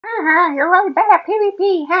You're really bad at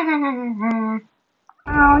PvP.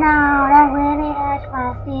 Oh no, that really hurts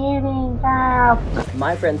my feelings.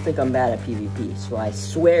 My friends think I'm bad at PvP, so I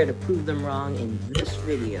swear to prove them wrong in this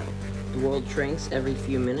video. The world shrinks every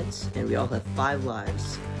few minutes, and we all have 5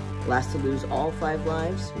 lives. Last to lose all 5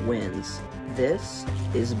 lives wins. This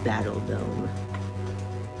is Battle Dome.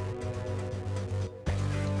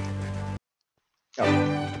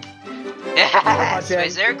 Yes. Wait,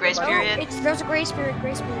 is there a grace period? No, there's a grace period.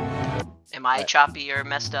 Am I choppy or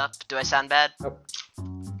messed up? Do I sound bad? Nope.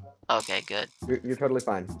 Okay, good. You're totally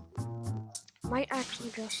fine. Might actually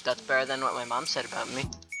just. That's better than what my mom said about me.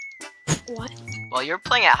 What? Well, you're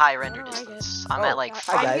playing at high render distance. I'm at like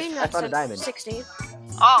Hi 5. guys, I found a diamond. 16.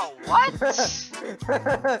 Oh, what?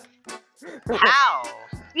 How?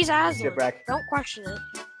 He's Aslan. Shipwreck. Don't question it.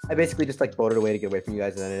 I basically just like boated away to get away from you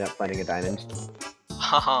guys and ended up finding a diamond.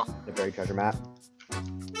 Oh. The buried treasure map.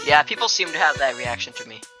 Yeah, people seem to have that reaction to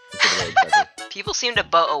me. It's a buried treasure. People seem to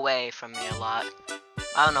boat away from me a lot.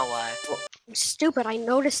 I don't know why. I'm stupid. I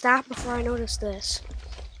noticed that before I noticed this.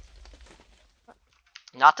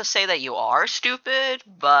 Not to say that you are stupid,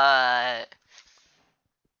 but...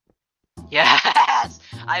 Yes!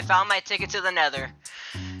 I found my ticket to the nether.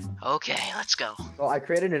 Okay, let's go. Well, I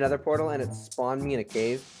created another portal and it spawned me in a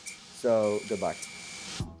cave, so good luck.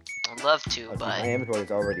 I'd love to, My but... inventory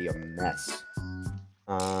is already a mess.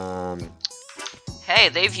 Hey,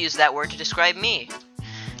 they've used that word to describe me.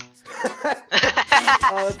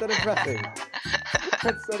 Oh, that's so depressing.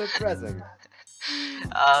 That's so depressing.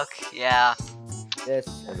 Okay, yeah. This,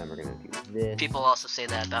 and then we're gonna do this. People also say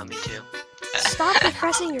that about me too. Stop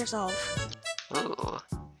depressing yourself. Ooh,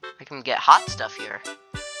 I can get hot stuff here.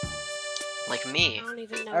 Like me. I don't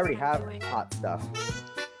even know I already what I'm have doing. hot stuff.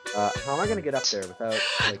 How am I gonna get up there without,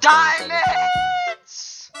 like...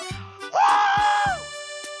 Diamonds! Woo!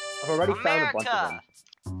 I've already found a bunch of America!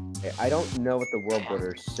 them. Okay, I don't know what the World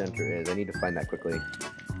Border Center is. I need to find that quickly.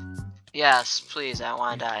 Yes, please, I don't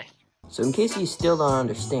wanna die. So in case you still don't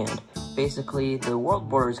understand, basically the world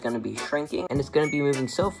border is going to be shrinking, and it's going to be moving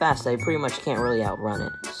so fast that I pretty much can't really outrun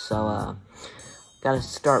it. So, gotta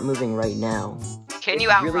start moving right now. Can you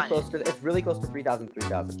It's outrun really close it? to, it's really close to 3,000,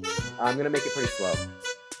 3,000. I'm gonna make it pretty slow.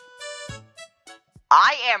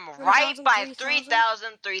 I am right 3,000, by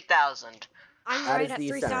 3,000? 3,000. I'm That right is at the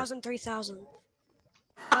 3,000, 3,000.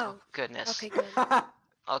 Oh, Goodness. okay, good.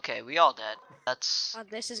 Okay, we all dead. That's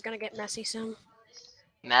This is gonna get messy soon.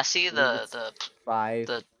 messy. The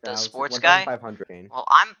sports guy. 500. Well,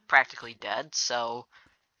 I'm practically dead, so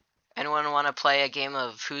anyone want to play a game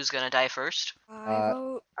of who's gonna die first? I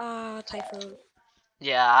vote, Typhoon.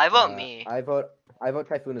 Yeah, I vote me. I vote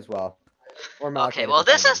Typhoon as well. Or Okay, well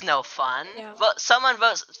this is no fun. Yeah. But someone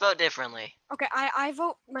vote differently. Okay, I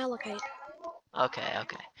vote Malachite. Okay.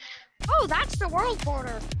 Oh, that's the world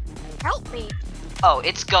border. Help me. Oh,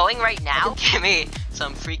 it's going right now? Give me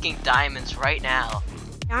some freaking diamonds right now.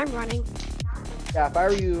 I'm running. Yeah, if I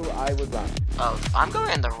were you, I would run. Oh, I'm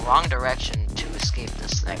going in the wrong direction to escape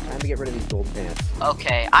this thing. Time to get rid of these gold pants.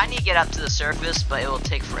 Okay, I need to get up to the surface, but it will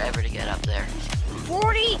take forever to get up there.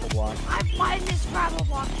 40! One. I'm finding this gravel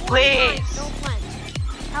block. 40 Please! times. No flint.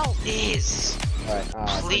 Help. Please. Alright, so now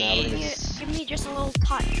we're gonna Please. Give me just a little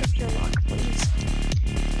touch of your luck, please.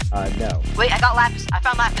 no. Wait, I got lapis. I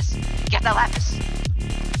found lapis. Get that lapis.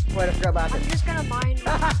 Wait, I forgot I'm lapis. just gonna mine.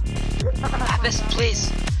 Lapis,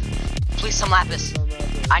 please. Please, some lapis.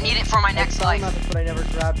 I need it for my next life. Lapis, but I never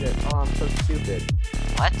grabbed it. Oh, I'm so stupid.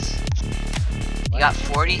 What? You got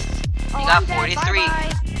 40? You got 43.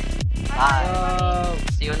 Bye. Oh.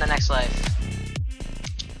 See you in the next life.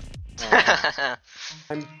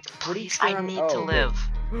 I'm pretty Please, sure I I'm... need to live.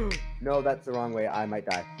 No, that's the wrong way. I might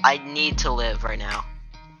die. I need to live right now.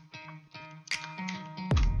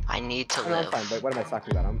 I need to No, I'm live. fine, but what am I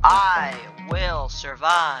talking about? I will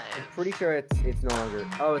survive. I'm pretty sure it's no longer...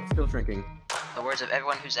 Oh, it's still shrinking. The words of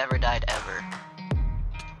everyone who's ever died ever.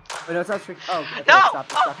 Oh, no, it's not shrinking. Oh, okay, No!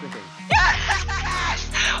 stop shrinking.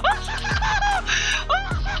 Yes!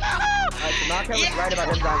 Alright, so Knockout was right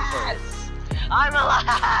about him dying first. I'm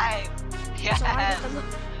alive! Yes! So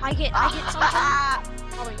I get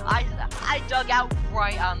something. Probably not. I dug out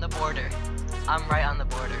right on the border. I'm right on the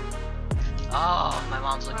border. Oh, my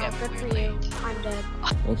mom's looking at me Good for weirdly. you. I'm dead.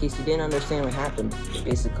 In case you didn't understand what happened,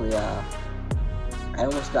 basically, I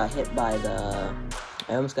almost got hit by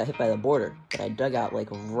the border, but I dug out like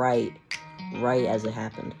right as it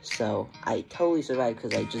happened. So I totally survived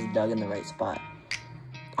because I just dug in the right spot.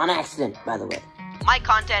 On accident, by the way. My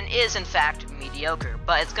content is in fact mediocre,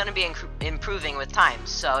 but it's going to be improving with time.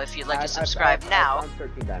 So if you'd like to subscribe now, I'm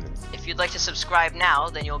 13 diamonds. if you'd like to subscribe now,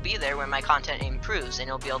 then you'll be there when my content improves and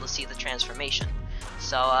you'll be able to see the transformation.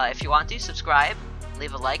 So if you want to subscribe,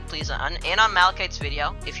 leave a like, please, and on Malachite's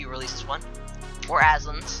video if he releases one, or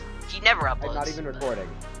Aslan's. He never uploads. I'm not even but, recording.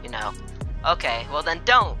 You know. Okay, well then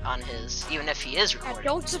don't on his, even if he is recording.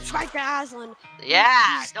 Don't subscribe to Aslan.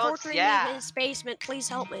 Yeah, He's don't. torturing Yeah. me in his basement. Please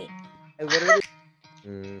help me. I literally.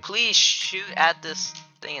 Please shoot at this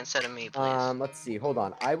thing instead of me, please. Let's see. Hold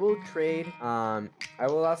on. I will trade. I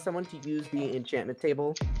will allow someone to use the enchantment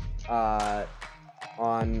table,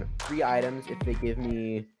 on 3 items if they give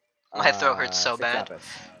me. My throat hurts so 6 bad. lapis.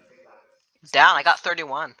 Down, I got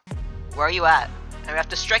 31. Where are you at? And we have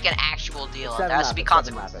to strike an actual deal. 7 There has to be lapis,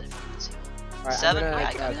 7 consequences. Alright, 7? I'm gonna, Yeah, I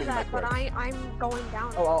I got can it. do that, but I'm going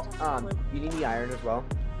down. Oh, you need the iron as well,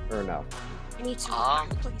 or no? I need to.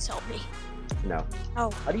 Please help me. No.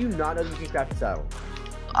 Oh. How do you not know you can craft a saddle?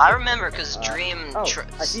 I remember because Dream. Oh,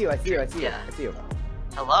 I see you. I see you. I see you. Yeah. I see you.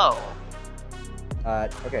 Hello.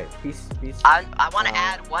 Okay. Peace. Peace. I want to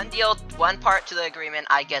add one part to the agreement.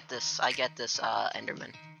 I get this.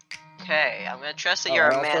 Enderman. Okay, I'm gonna trust that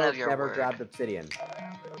you're I a man also of your never word. grabbed obsidian.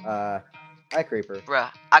 Hi, creeper.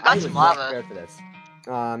 Bruh, I got was some not lava. prepared for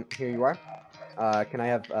this. Here you are. Can I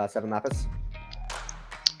have 7 lapis?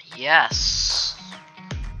 Yes.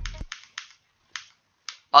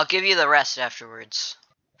 I'll give you the rest afterwards.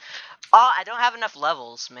 Oh, I don't have enough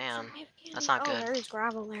levels, man. That's not good. Oh, there is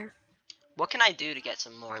gravel there. What can I do to get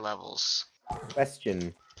some more levels?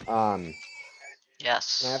 Question. Can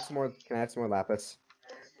Yes. I have some more? Can I have some more lapis?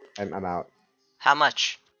 I'm out, How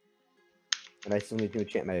much? and I still need to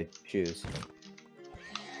enchant my shoes.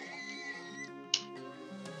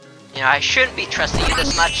 You know, I shouldn't be trusting you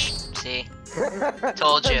this much. See?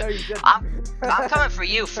 Told you. No, didn't. I'm coming for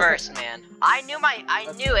you first, man. I knew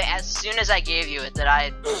it as soon as I gave you it that I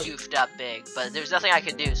had goofed up big, but there's nothing I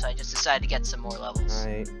could do, so I just decided to get some more levels.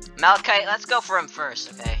 Alright. Malachite, let's go for him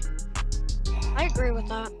first, okay? I agree with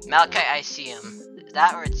that. Malachite, I see him.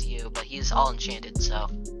 That or it's you, but he's all enchanted, so.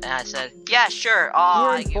 And I said, yeah, sure.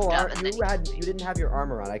 Oh, I You were goofed in up. full And ar- then you didn't have your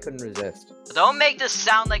armor on. I couldn't resist. don't make this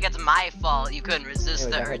sound like it's my fault. You couldn't resist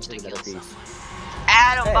Anyways, the I had urge to to do kill another someone. piece.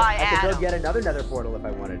 Adam Hey, by I could Adam. build yet another nether portal if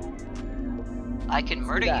I wanted. I can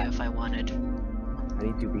murder that. you if I wanted. I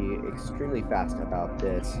need to be extremely fast about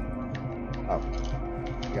this. Oh.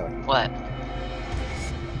 Really? What?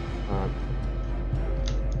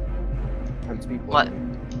 I'm speed What? poisoning.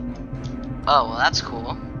 Oh, well, that's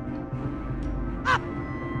cool.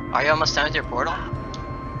 Are you almost done with your portal?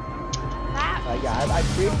 That Yeah, I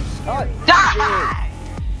freed. Oh, Die!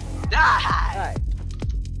 Die! Alright.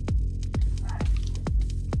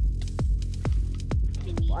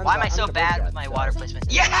 Why am I so bad with my water placements?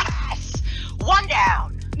 Yes! One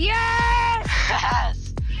down! Yes!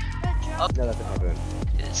 Yes! No, that's a Typhoon.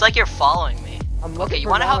 It's like you're following me. I'm looking Okay, you for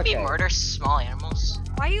want to help me Malachite. murder small animals?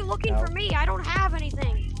 Why are you looking No. for me? I don't have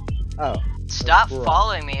anything. Oh. Stop cool.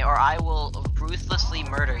 following me or I will ruthlessly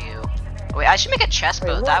murder you. Wait, I should make a chest Wait,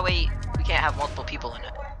 boat. look. That way we can't have multiple people in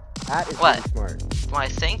it. That is What? really smart. Why,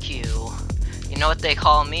 thank you. You know what they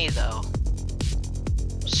call me, though?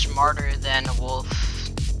 Smarter than a wolf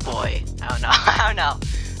boy. I don't know. I don't know.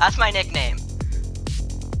 That's my nickname.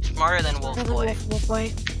 Smarter than wolf boy. Wolf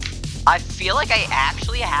boy. I feel like I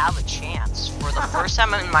actually have a chance. For the first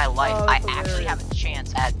time in my life, Oh, I that's actually hilarious. have a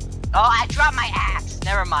chance at... Oh, I dropped my axe!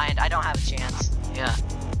 Never mind, I don't have a chance. Yeah.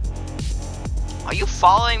 Are you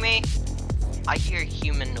following me? I hear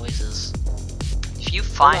human noises. If you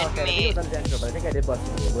find Oh, no, okay, I think me... it was unintentional, but I think I did bless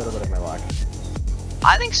you with a little bit of my luck.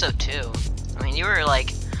 I think so too. I mean, you were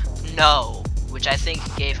like, no, which I think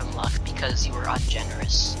gave him luck because you were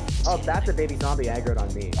ungenerous. Oh, that's a baby zombie aggroed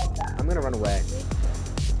on me. I'm gonna run away.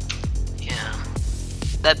 Yeah.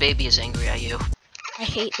 That baby is angry at you. I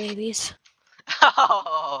hate babies.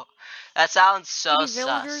 Oh, that sounds so Baby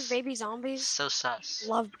villagers, sus. baby zombies. So sus.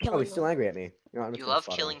 Love Oh, killing he's still them. angry at me. You know, I'm just You gonna love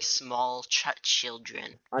slaughter killing him. small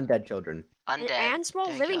children. Undead children. Undead. And small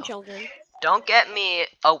There you living go. children. Don't get me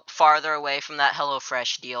farther away from that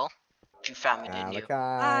HelloFresh deal. You found me, didn't you?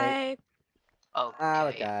 Malachite. Okay,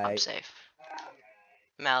 I'm Malachite. safe.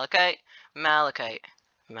 Malachite, Malachite,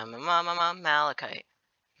 Malachite, Malachite,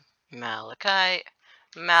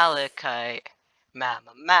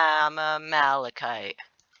 Malachite, Malachite.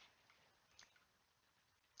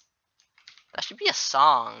 That should be a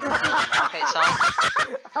song. A Malachite song.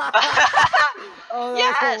 Oh, that's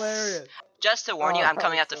Yes! hilarious. Just to warn you, Oh, I'm that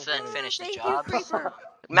coming was out to so funny. finish the Thank you, job. Creeper.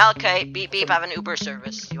 Malachite, beep beep, I have an Uber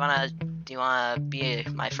service. Do you wanna be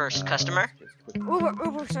my first customer?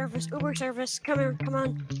 Uber service, come here, come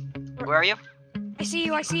on. Where are you? I see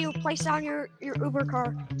you, place down your Uber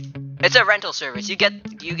car. It's a rental service. You get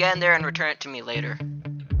in there and return it to me later.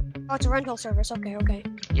 Oh, it's a rental service, okay.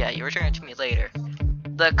 Yeah, you return it to me later.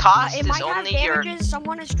 The cost It is might have only your. damages.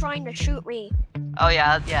 Someone is trying to shoot me. Oh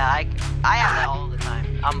yeah. I have that all the time.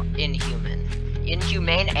 I'm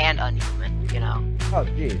inhumane and unhuman. You know. Oh,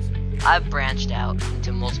 jeez. I've branched out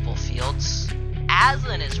into multiple fields.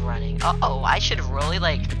 Aslan is running. Uh-oh, I should really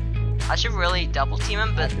double team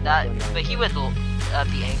him, but he would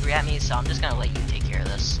be angry at me, so I'm just gonna let you take care of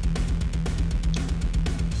this.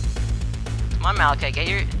 Come on, Malachi,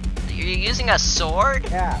 you're using a sword?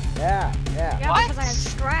 Yeah. Yeah, What? because I have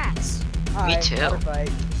strats. Me Hi, too. water fight.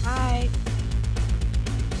 Hi.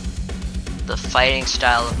 The fighting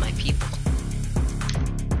style of my people.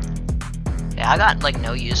 Yeah, I got like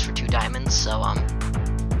no use for 2 diamonds, so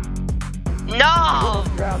No!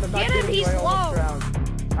 Almost drowned. I'm not Get him, kidding you, he's I almost low. drowned.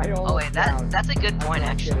 I almost Oh wait, drowned. that's a good point I'm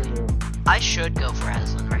not actually. kidding you. I should go for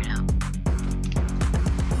Aslan right now.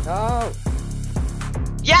 No!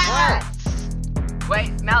 Yes! Wait,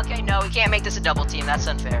 Malachi, no, we can't make this a double team. That's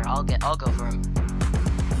unfair. I'll go for him.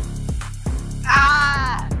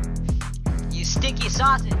 Ah! You stinky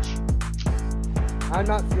sausage. I'm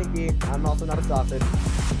not stinky. I'm also not a sausage.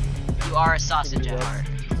 You are a sausage at heart.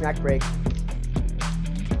 Snack break.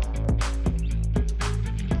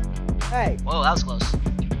 Hey! Whoa, that was close.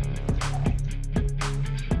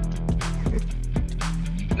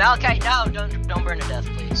 Malachi, no, don't burn to death,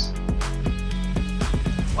 please.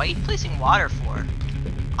 What are you placing water for?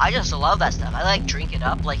 I just love that stuff. I like drink it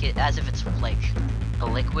up like as if it's like a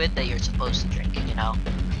liquid that you're supposed to drink, you know?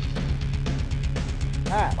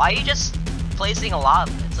 Ah! Why are you just placing a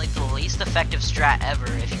lava? It's like the least effective strat ever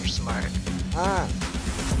if you're smart. Ah!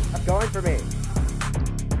 Stop going for me!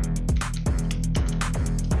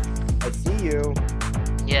 I see you.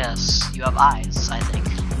 Yes, you have eyes, I think.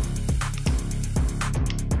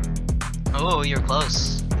 Oh, you're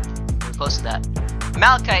close. You're close to that.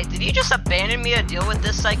 Malachi, did you just abandon me to deal with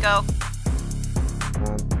this psycho?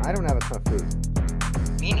 I don't have a ton of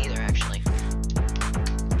food. Me neither, actually.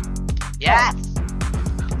 Yes!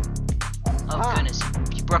 Oh goodness,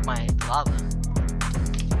 you broke my lava.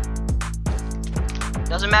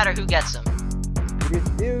 Doesn't matter who gets them.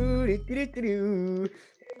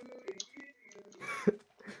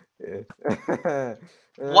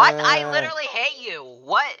 What? I literally hate you.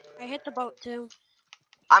 What? I hit the boat too.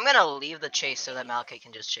 I'm gonna leave the chase so that Malachi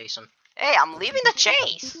can just chase him. Hey, I'm leaving the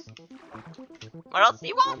chase! What else do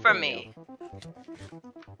you want from me?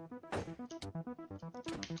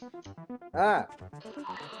 Ah!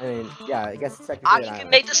 I mean, yeah, I guess it's You technically an can island.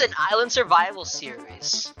 make this an island survival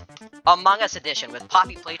series. Among Us edition with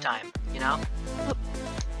Poppy Playtime, you know?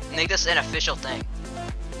 Make this an official thing.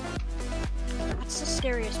 That's the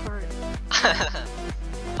scariest part.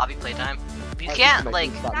 Poppy Playtime? You I can't, think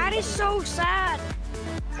like, my food's That is so sad.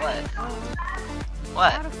 what? I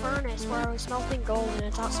What? had a furnace where I was smelting gold and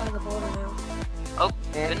it's outside the border now. Oh,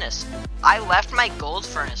 goodness. I left my gold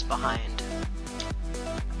furnace behind.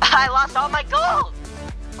 I lost all my gold!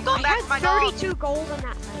 I'm going I back to my had gold! 32 gold in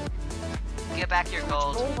that thing. Get back your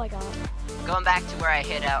gold. Gold I got. Going back to where I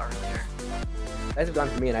hid out earlier. That's gone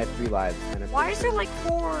for me, and I have 3 lives. And I'm Why is there like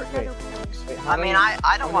 4 Wait. nether portals? Wait, I mean, I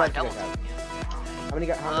don't how want many double lives do team you you.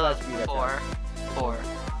 guys have? How many lives do you guys have? 4.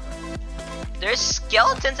 There's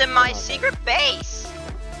skeletons in my secret base!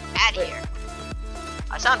 Out Wait. here.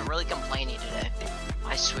 I sound really complainy today.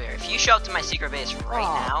 I swear, if you show up to my secret base right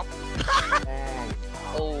Aw. now, Dang.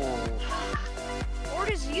 oh,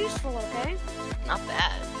 Sword is useful, okay? not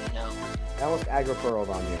bad, you know. I almost aggro-furled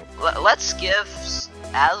on you. Let's give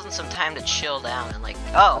Aslan some time to chill down and like,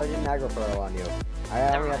 I oh, didn't aggro-furl on you. I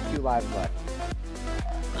Never only have 2 lives left.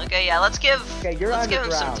 okay, yeah, let's give you're let's give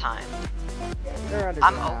him some underground. time. You're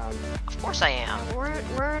I'm underground. Of course I am.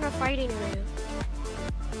 We're in a fighting area.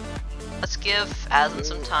 Let's give Aslan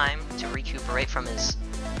some time to recuperate from his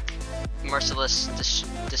merciless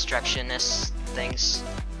destructionist things.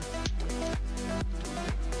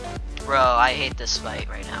 Bro, I hate this fight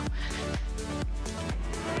right now.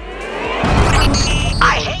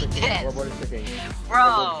 I hate this! What is tricking?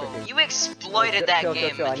 Bro, you exploited that Chill,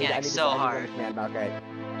 game chill. I need mechanic to so run hard. a command, okay.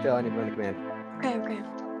 Chill, I need to run a command. Okay, okay.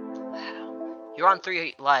 You're on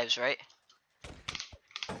 3 lives, right?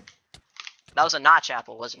 That was a notch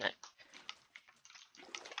apple, wasn't it?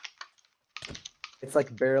 It's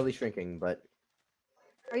like barely shrinking, but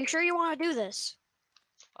Are you sure you want to do this?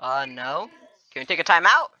 No. Can we take a time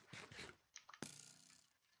out?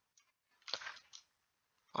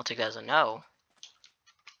 I'll take that as a no.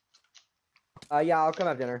 yeah, I'll come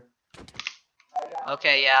have dinner.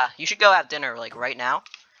 Okay, yeah. You should go have dinner, like, right now.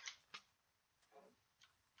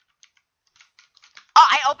 Oh,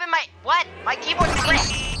 I opened my... What? My keyboard's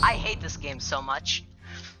clicked! I hate this game so much.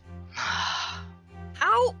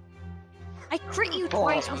 How? I crit you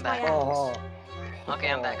twice I'm with my back. axe.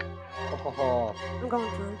 Okay, I'm back. Oh, I'm going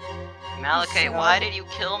through. Malachi, So- why did you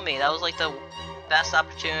kill me? That was like the best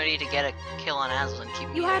opportunity to get a kill on Aslan and keep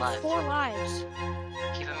You me had alive. 4 lives.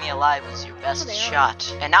 Keeping me alive was your best there.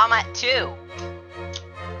 shot. And now I'm at 2!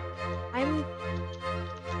 I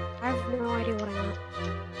have no idea what I'm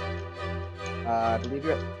at. I believe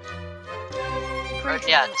you're. Or,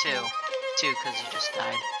 yeah, 2. 2, because you just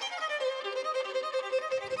died.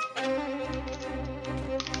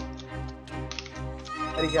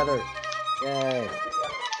 At each other. Yay.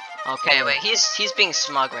 Okay, wait, he's being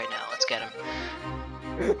smug right now. Let's get him.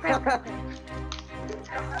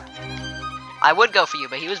 I would go for you,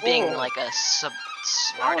 but he was being Oh. like a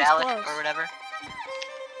smart was aleck close. or whatever.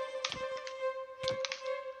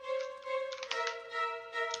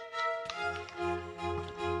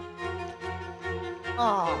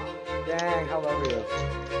 Oh, dang, how low are you?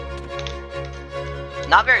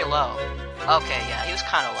 Not very low. Okay, yeah, he was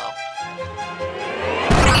kind of low.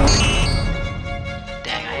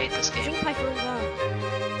 Dang, I hate this I game. think Typhoon's up.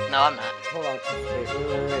 No, I'm not. Hold on. Wait,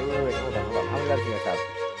 hold on. How many lives do you guys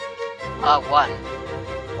have? 1.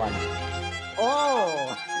 One.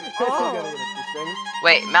 Oh! This is Oh. gonna get interesting.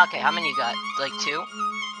 Wait, Malachi, how many you got? Like 2?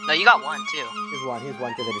 No, you got 1 too. Here's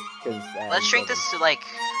one because it is. Cause, Let's shrink this to like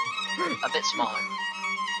a bit smaller.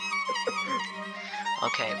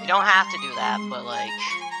 Okay, we don't have to do that, but like,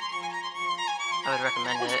 I would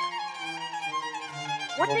recommend it.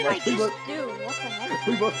 What Well, did like, I just do? What the heck?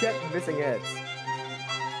 We both kept missing hits.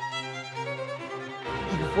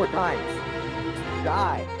 Even 4 times.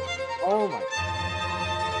 Die. Oh my.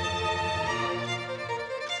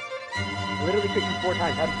 I literally clicked you 4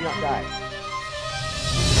 times. How did you not die?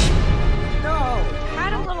 No! I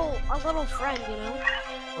had a little friend, you know?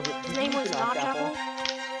 Okay, His name was Notch Apple.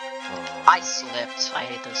 I slipped. I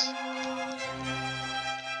hate this.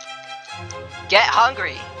 Get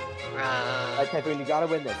hungry! Alright, Typhoon, you gotta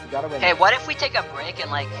win this. You gotta win Hey, this. what if we take a break and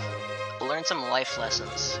like learn some life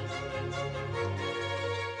lessons?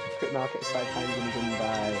 Crit Malkit 5 times and you didn't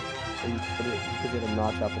die. And because you had a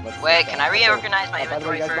notch up. Wait, can I reorganize my By the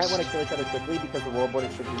way, inventory you guys might first? want to kill each other quickly because the world board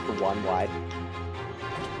is shrinking to 1 wide.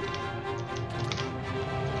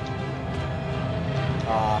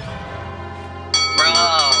 Bro,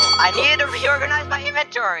 I needed to reorganize my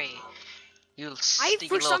inventory! You I, stinky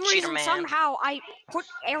for little some cheater reason, man. somehow, I put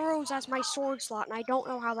arrows as my sword slot, and I don't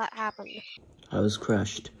know how that happened. I was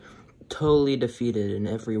crushed, totally defeated in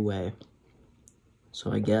every way.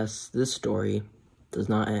 So I guess this story does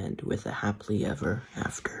not end with a happily ever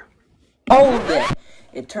after. Hold it!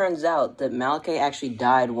 It turns out that Malachi actually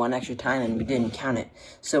died 1 extra time and we didn't count it.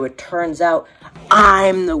 So it turns out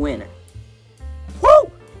I'm the winner.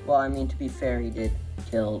 Woo! Well, I mean, to be fair, he did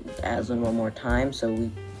kill Aslan 1 more time, so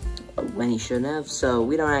when he shouldn't have. So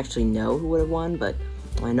we don't actually know who would have won, but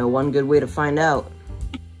I know one good way to find out.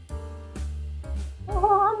 Oh,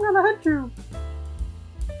 I'm gonna hit you.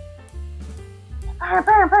 Bam,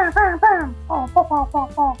 bam, bam, bam, bam. Oh, oh, oh, oh,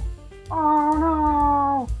 oh.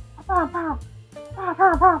 Oh no. Bam, bam. Bam,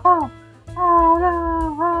 bam, bam, bam.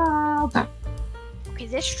 Oh no. Okay,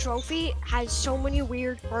 this trophy has so many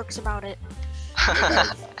weird perks about it.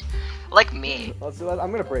 Like me. I'm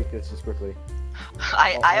gonna break this just quickly.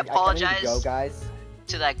 I I kinda need apologize to go, guys.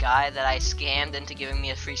 to that guy that I scammed into giving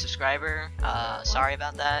me a free subscriber. Sorry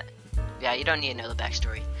about that. Yeah, you don't need to know the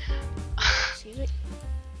backstory. Excuse me?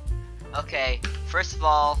 Okay, first of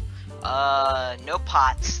all, no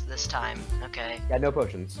pots this time, okay? Yeah, no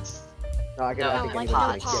potions. No, I No, I think like anybody no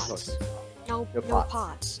can get pots. potions. No, No no pots.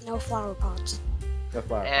 pots. No flower pots. No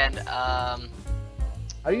flower. And,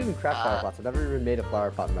 How do you even craft flower uh, pots? I've never even made a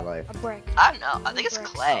flower pot in my life. A brick. I don't know, I think it's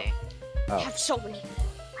Bricks. clay. Oh. I have so many.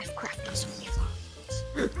 I've crafted so many flower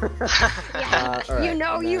pots. Yeah. Alright, You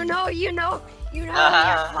know, and you then- know, you know, you know,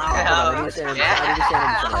 Uh-huh. your flower Yeah. Hold on, I pots. need to stand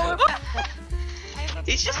in the center.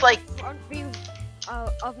 He's just like,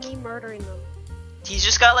 Of me murdering them. he's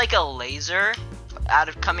just got like a laser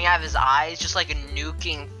coming out of his eyes, just like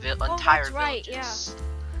nuking entire that's right, villages.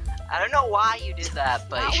 I don't know why you did that,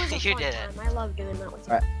 but That was a you fun did it. time. I love doing that with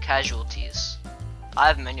you. Alright. Casualties. I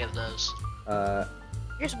have many of those.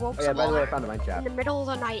 Just woke Oh yeah, by the way, I someone found a mine in shaft. the middle of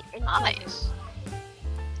the night and killed him. Nice.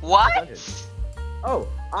 What? Dungeon. Oh,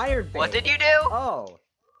 Iron Vein. What did you do? Oh,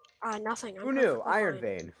 Nothing. I'm who knew? perfectly Iron fine.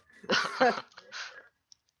 Vein.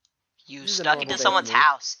 You This is a snuck normal into day someone's for me.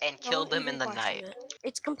 house and Don't killed them even in the question night. it.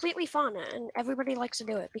 It's completely fun, and everybody likes to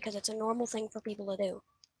do it because it's a normal thing for people to do.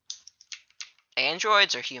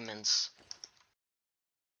 Androids or humans?